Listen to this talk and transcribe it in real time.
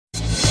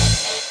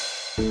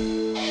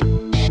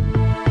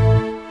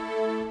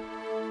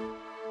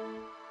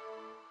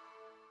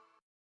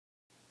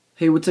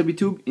Hey, what's up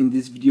YouTube? In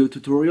this video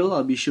tutorial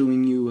I'll be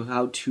showing you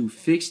how to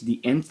fix the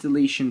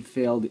installation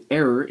failed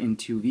error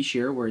into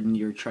VShare when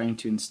you're trying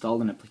to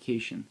install an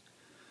application.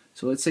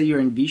 So let's say you're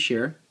in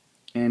VShare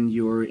and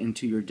you're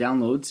into your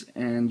downloads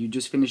and you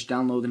just finished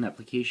downloading an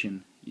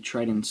application. You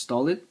try to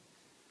install it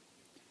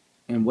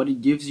and what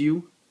it gives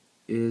you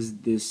is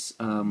this,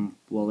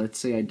 well, let's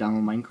say I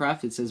download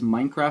Minecraft. It says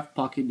Minecraft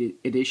Pocket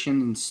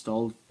Edition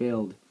installed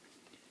failed.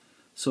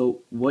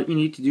 So what you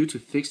need to do to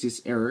fix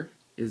this error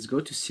is go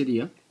to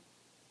Cydia.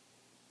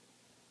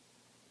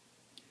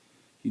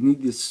 You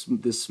need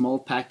this small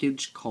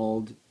package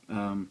called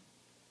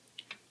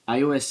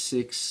iOS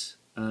 6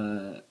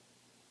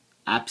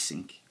 App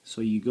Sync.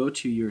 So you go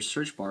to your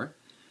search bar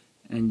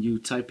and you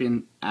type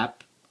in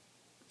App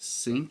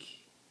Sync,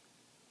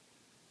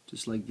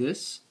 just like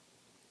this,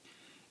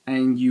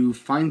 and you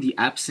find the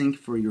App Sync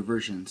for your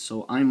version.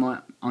 So I'm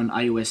on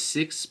iOS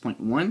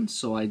 6.1,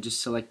 so I just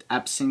select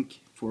App Sync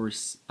for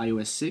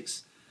iOS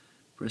 6,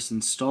 press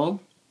install,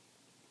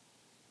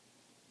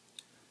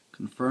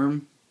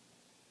 confirm.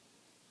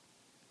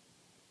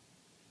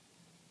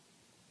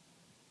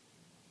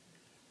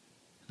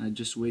 I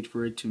just wait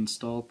for it to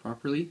install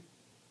properly.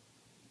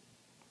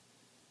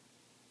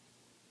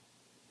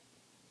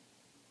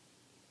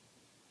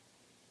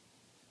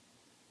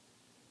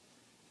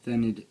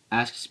 Then it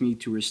asks me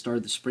to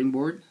restart the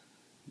springboard,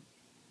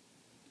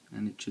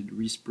 and it should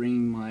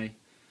respring my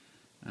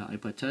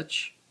iPod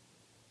Touch.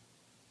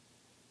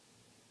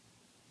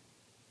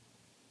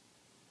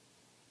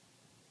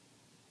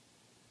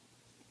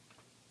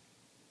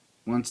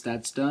 Once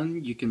that's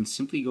done, you can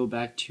simply go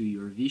back to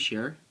your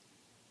VShare,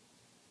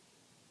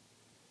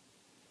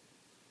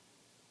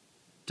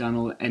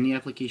 download any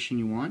application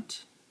you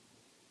want,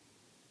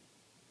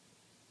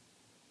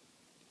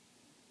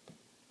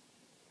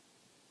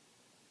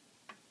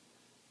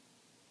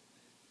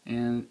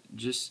 and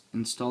just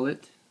install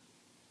it.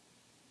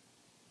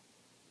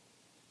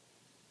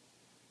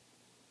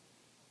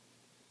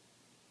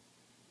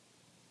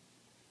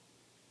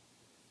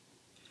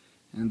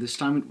 And this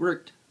time it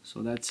worked.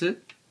 So that's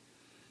it.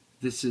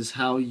 This is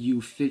how you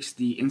fix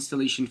the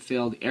installation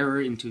failed error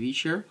into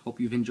VShare. Hope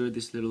you've enjoyed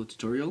this little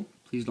tutorial.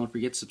 Please don't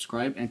forget to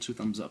subscribe and 2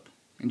 thumbs up.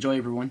 Enjoy,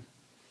 everyone.